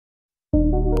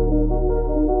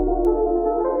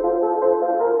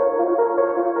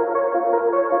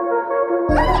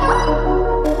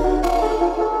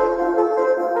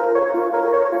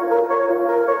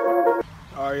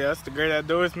that's the great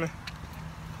outdoorsman.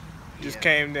 Just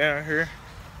came down here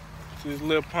to this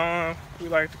little pond we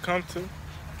like to come to.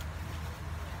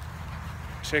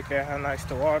 Check out how nice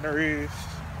the water is.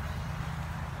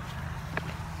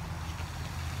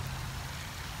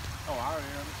 Oh, I already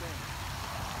understand.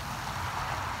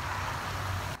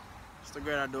 It's the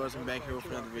great outdoorsman back here with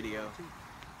another video.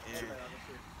 And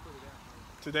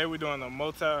today we're doing a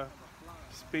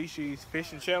multi-species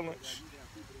fishing challenge.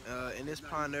 In this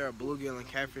pond there are bluegill and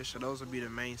catfish, so those will be the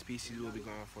main species we'll be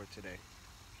going for today.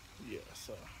 Yeah,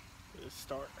 so let's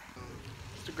start.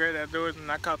 It's the great outdoorsman.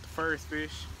 I caught the first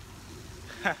fish.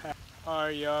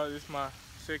 Alright y'all, this is my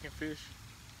second fish.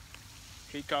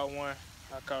 He caught one,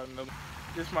 I caught another.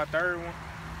 This is my third one.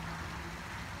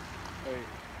 Hey.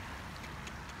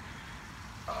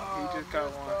 He just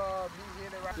caught one.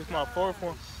 This is my fourth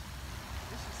one.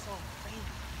 This is so faint.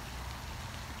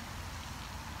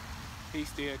 He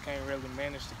still can't really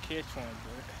manage to catch one,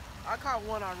 but I caught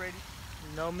one already.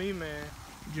 you know me, man.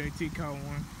 JT caught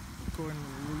one, according to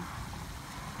the loop.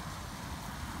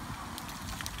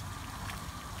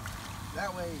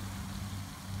 That way.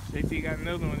 JT got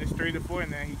another one. It's 3 to 4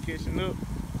 now. He catching up.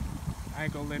 I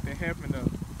ain't gonna let that happen though.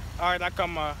 Alright, I caught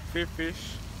my fifth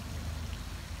fish.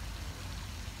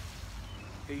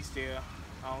 He's still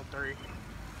on 3.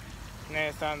 Now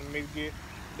it's time for me to get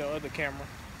the other camera.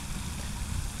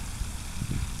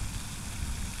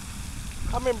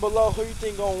 Comment below who you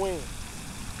think gonna win.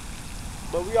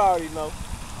 But we already know.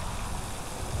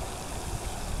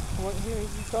 What you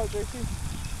caught, JT?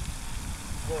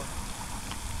 Go.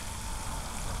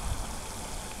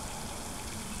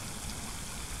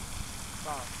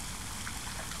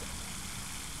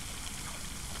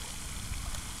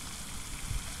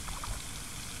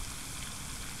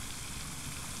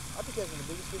 I be catching the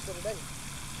biggest fish of the day.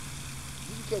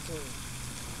 You be catching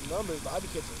numbers, but I be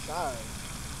catching size.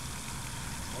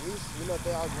 At least we know if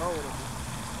they all growing.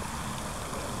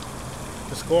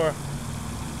 The score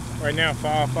right now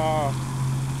 5-5.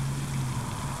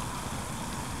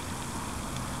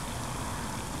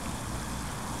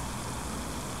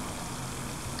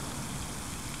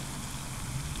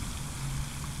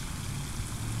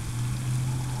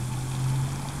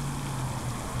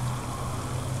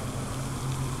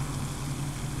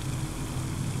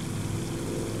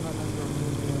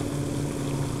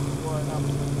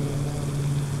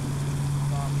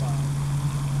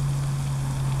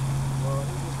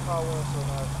 One, so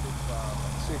now it's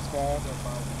 6-5. 6-5.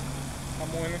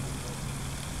 I'm winning.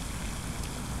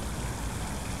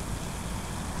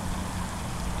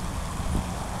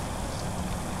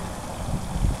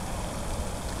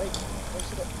 Make it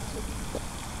up.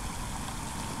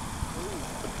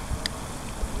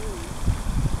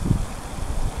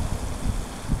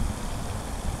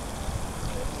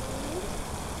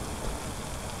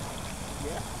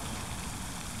 Yeah.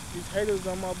 These haters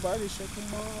on my body, shake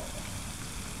them off.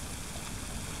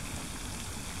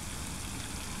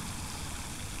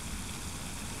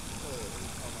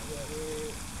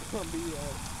 Gonna be right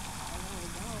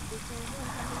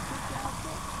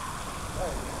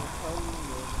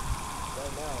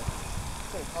now.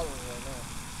 Can't call him right now.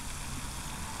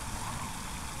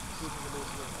 See if we can do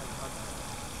this with contact.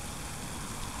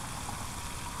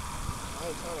 I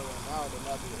ain't trying to run now, then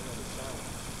that'll be the end of the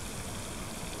challenge.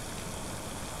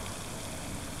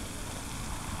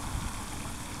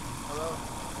 Hello?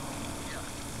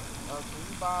 Yeah. Can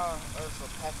you buy us a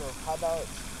pack of hot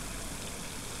dogs?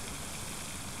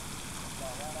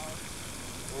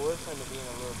 Well, it's going to be in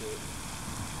a little bit.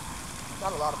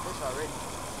 Got a lot of fish already.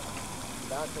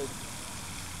 Dante,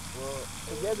 well,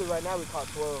 together right now we caught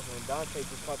 12, and Dante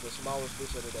just caught the smallest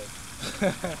fish of the day.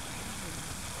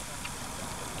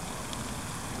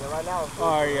 Yeah, right now it's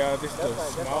Alright, y'all, this is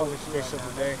the smallest fish of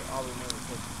the day. All we know is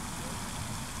fish.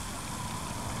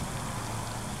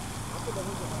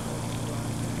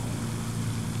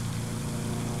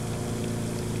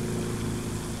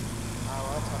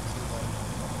 I'll talk to you later.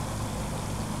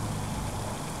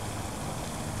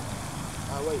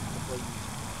 I'll wait before you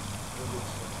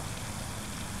release it.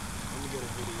 Let me get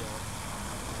a video.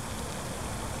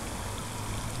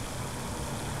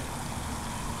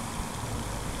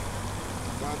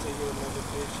 Dante here with another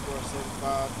fish, score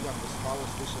 75. You got the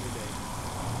smallest fish of the day.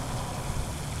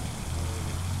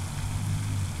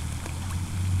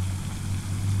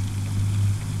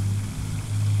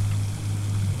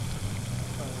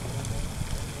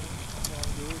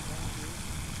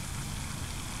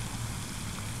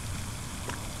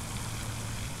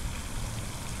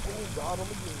 Got him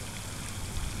again.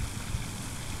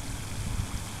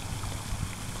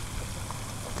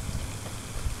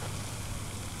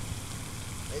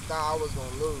 They thought I was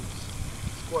gonna lose.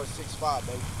 score 6-5,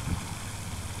 baby.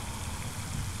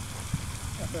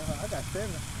 I got 7.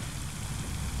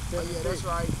 Oh yeah, that's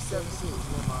right. 7-6.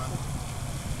 Never mind.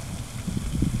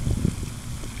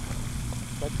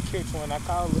 But the catch when I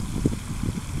call it.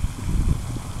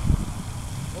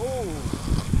 Oh.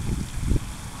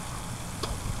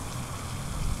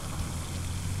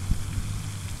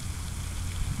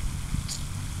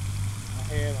 I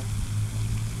had him.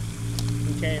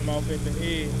 He came off at the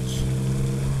edge.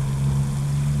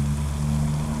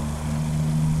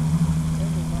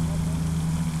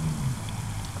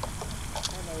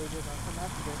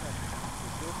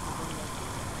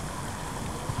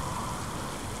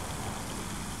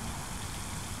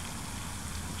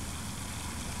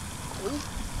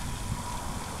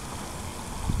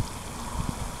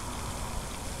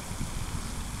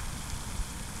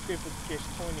 People catch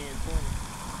 20 and 20.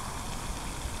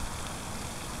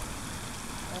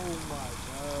 Oh my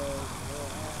God,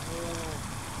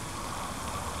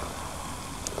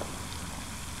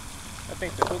 I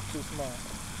think the hook too small.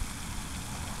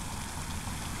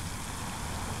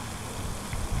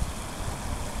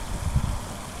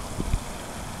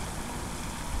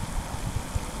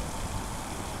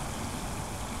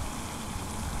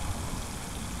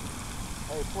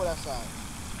 Hey, pull that side.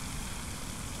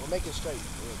 We'll make it straight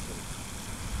real quick.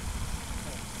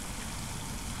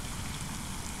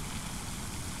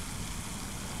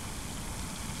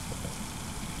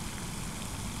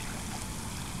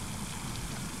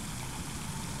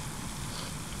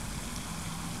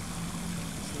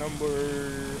 It's number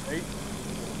 8. 8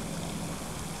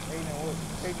 and what?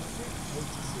 86?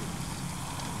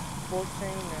 14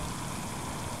 and...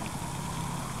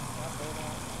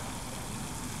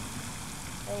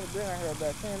 Oh, been out here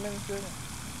about 10 minutes ago.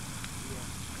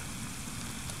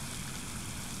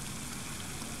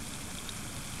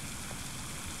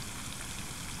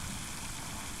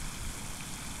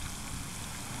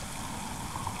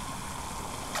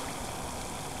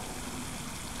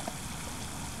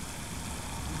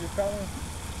 You just calling?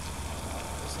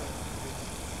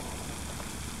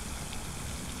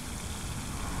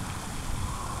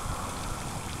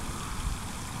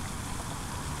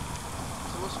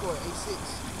 So we'll score 8-6.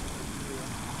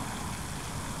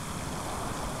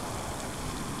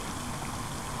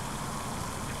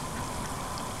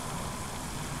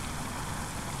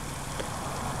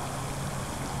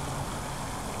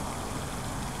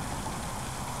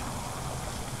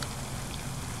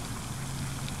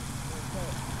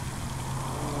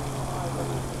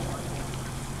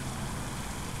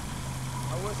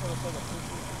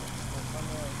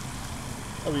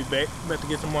 I'll be back. About to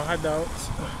get some more hot dogs.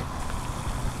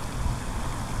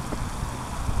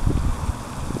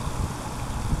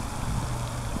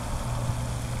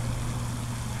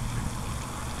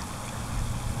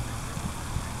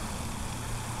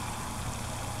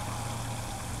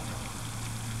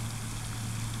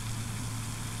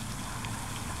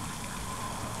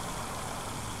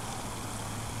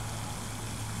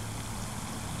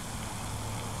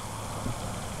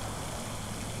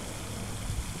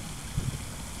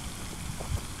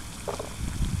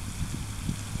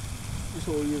 This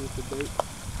whole year with the bait.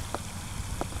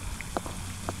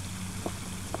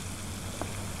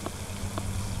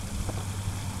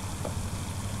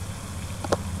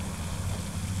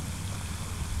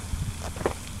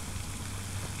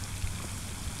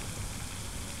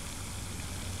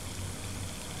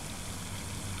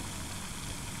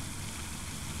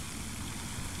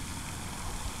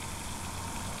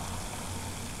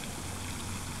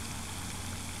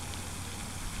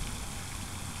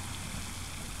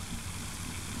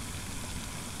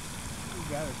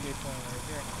 Got a good one right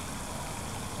there.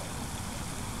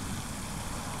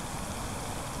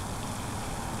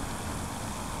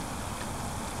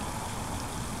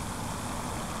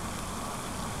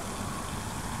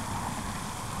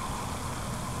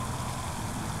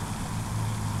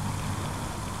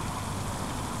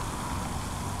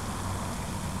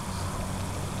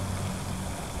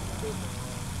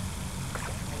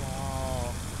 Come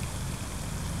on.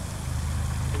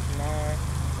 It's 9.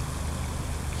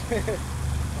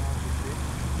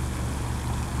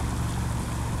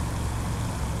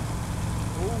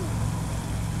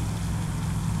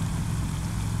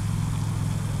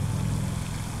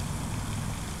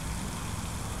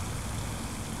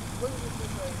 Look at this fish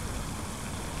right here.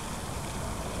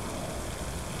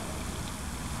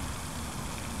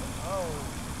 Oh.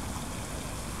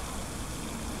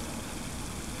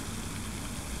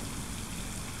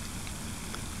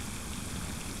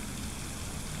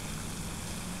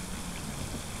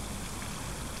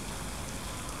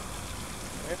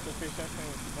 That's the fish I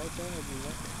came with most energy,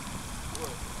 right?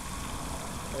 What?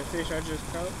 That fish I just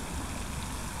caught.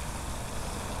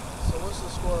 So what's the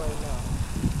score right now?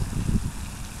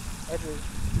 I just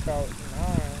caught 9,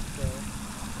 so.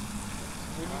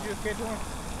 Did you just catch one?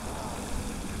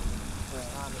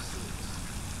 It's 9 to 6.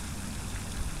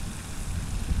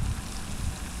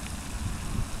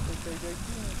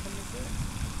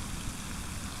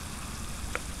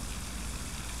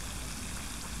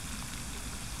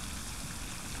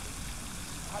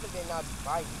 How did they not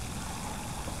bite?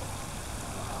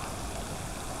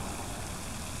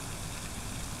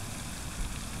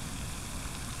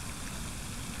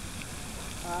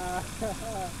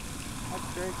 I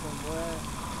tricked him, boy.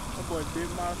 That boy bit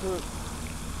my hook.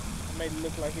 I made it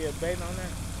look like he had bait on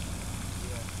there.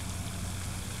 Yeah.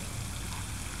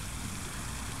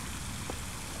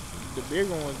 The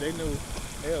bigger ones, they knew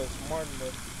they were smart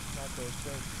enough not to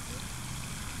attempt.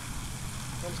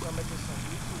 I'm just gonna make this some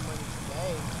YouTube money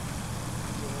today.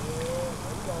 Yeah,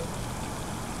 there you go.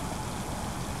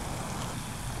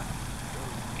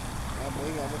 I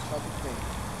believe I almost caught the thing.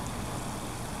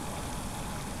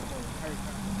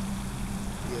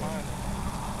 Yeah.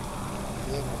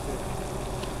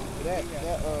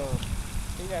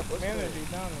 He got some energy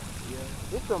down there.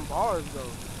 Yeah. It's them bars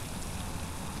though.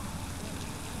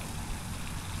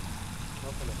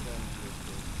 I'm gonna film you real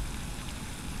quick.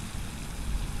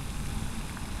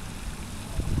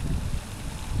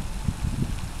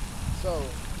 So,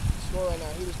 score right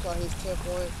now. He just caught his 10th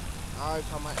one. I already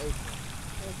caught my 8th one.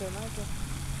 Okay, nice.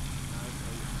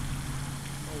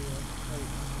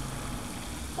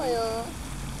 Hiya.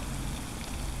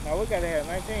 Now we gotta have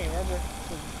 19, remember?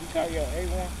 You caught your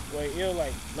 8-1. Wait, it was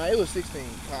like. No, it was 16.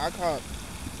 I caught.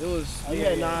 It was. Oh, You yeah,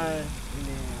 had yeah. 9, and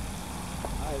then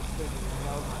I had 7. And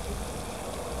that was my 8th.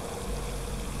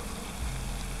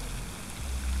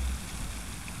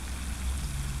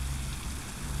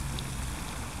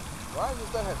 Why does this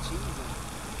stuff have cheese in it?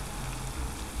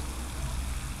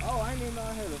 Oh, I didn't even know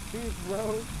I had a fish, bro.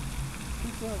 He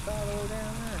swims all the way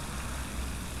down there.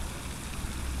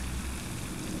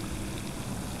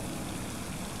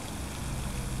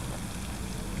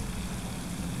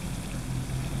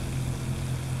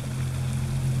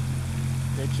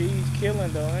 The cheese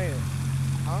killing though, ain't it?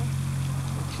 Huh?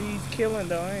 The cheese killing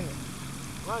though, ain't it?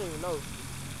 I don't even know.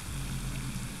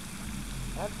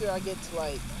 After I get to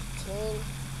like 10,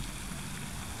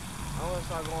 I'm gonna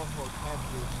start going for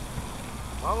catfish.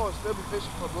 I'm gonna still be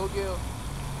fishing for bluegill,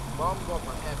 but I'm going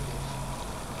for catfish.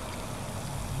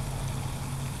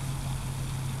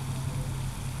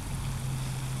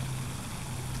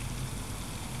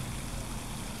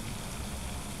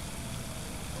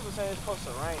 People say it's supposed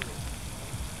to rain.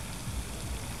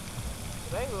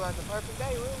 Today look like the perfect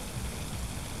day, really.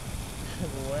 The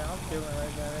way I'm feeling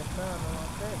right now, that sun on my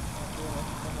face. I'm feeling like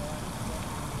it's coming out.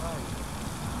 Right.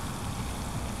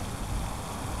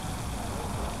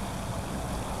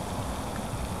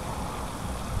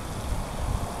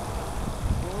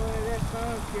 Boy, that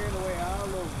sun scared away all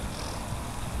over.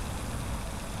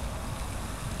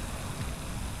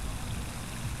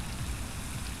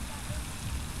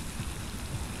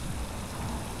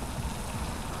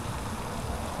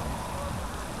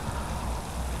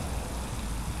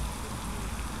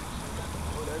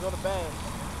 Oh, there go the bass.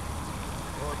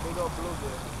 Or a big old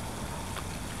bluegill.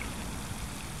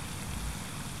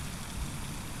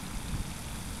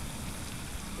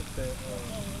 What's that?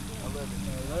 11.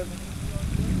 11?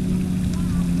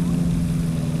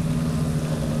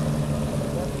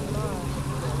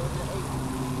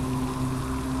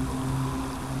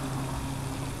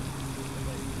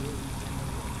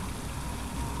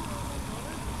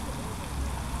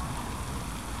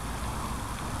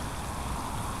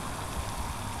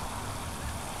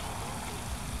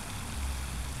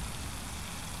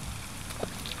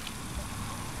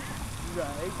 You got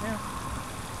 8 now?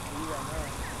 Or you got 9?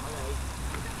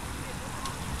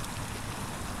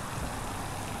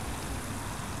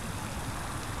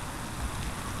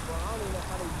 Well, I don't even know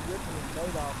how they ripping the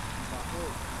bait off my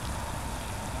hook.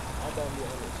 I don't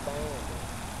really understand.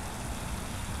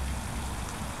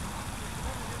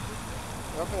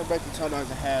 I'm gonna break the $10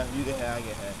 in half. You get half, I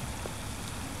get half.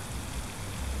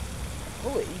 Who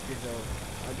would eat this though?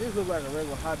 Like, this looks like a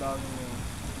regular hot dog in there.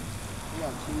 You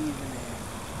got cheese in there.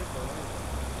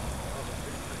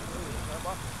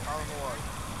 Out in the water.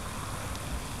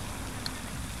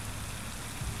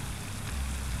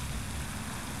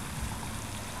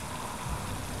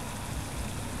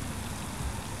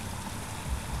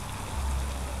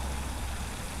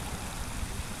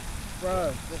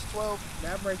 Bruh, There's 12.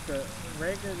 that break the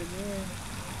record again.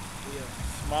 Yeah.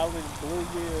 Smallest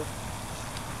bluegill.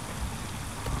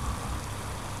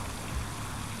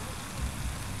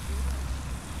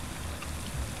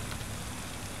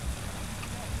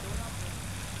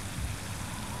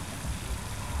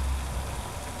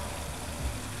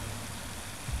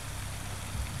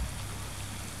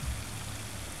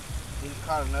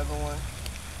 caught another one.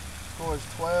 Score is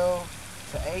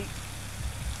 12 to 8.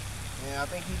 And I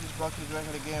think he just broke his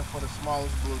record again for the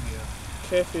smallest bluegill.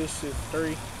 Catfish is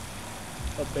 3.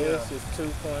 A bass is 2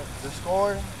 points. The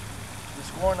scoring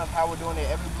of how we're doing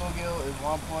it, every bluegill is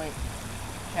 1 point,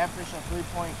 catfish are 3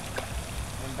 points,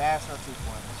 and bass are 2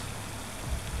 points.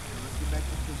 So let's get back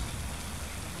to fishing.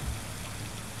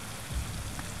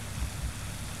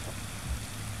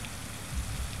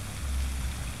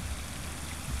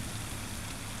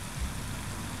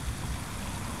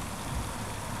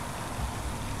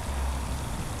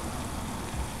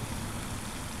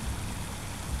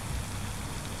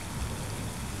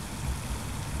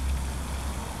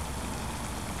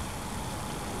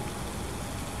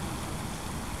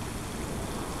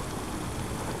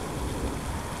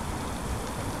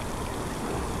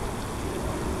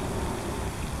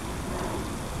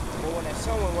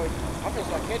 Someone wait. I'm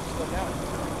just like catch stuff now.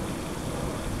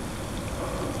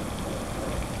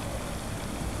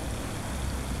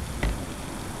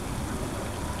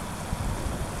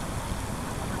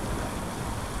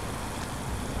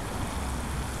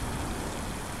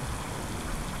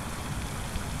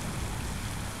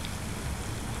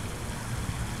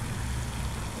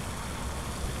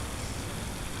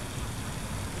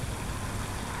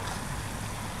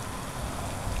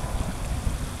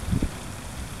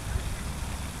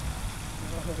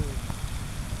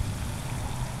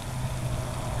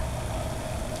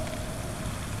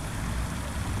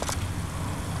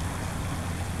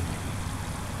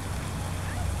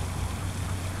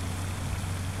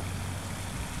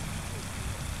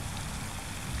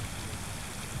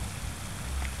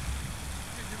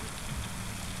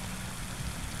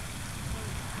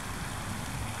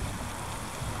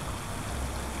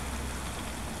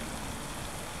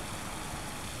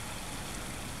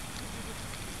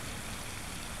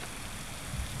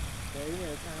 Yeah, you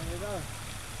gotta time it off.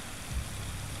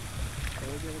 So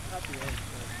we'll get a copy of it.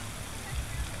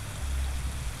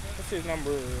 This is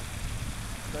number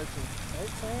 13.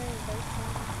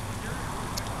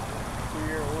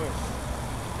 2-year west.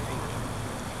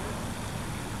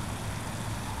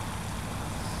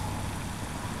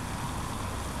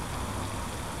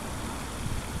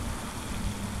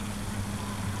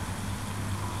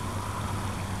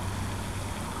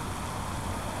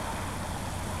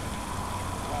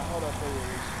 Hold up for you.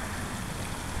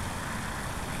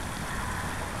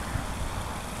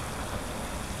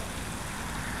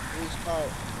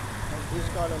 He's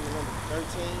caught him number 13.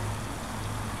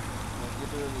 Let's get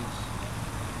the release.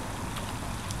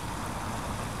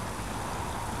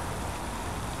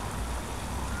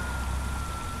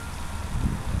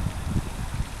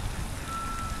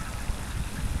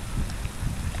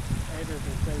 Haters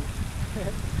will say,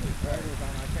 haters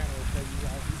on my channel will say you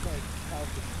can't talk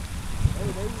to me. Hey,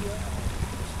 there you go.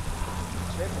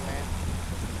 Tripping, man.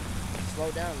 Slow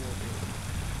down a little bit.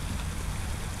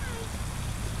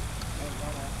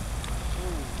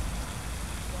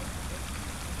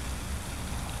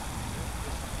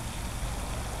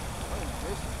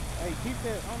 Hey, keep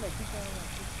that. I'm gonna keep that on.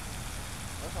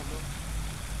 That's what I'm doing.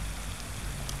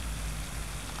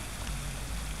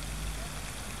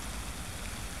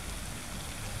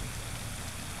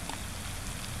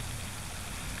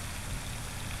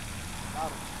 Got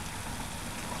him.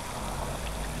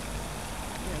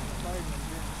 Yeah, the third one,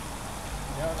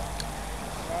 yeah.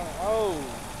 Got him. Oh.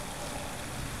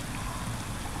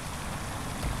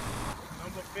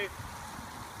 Number 50.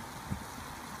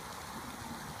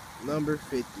 Number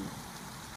 50.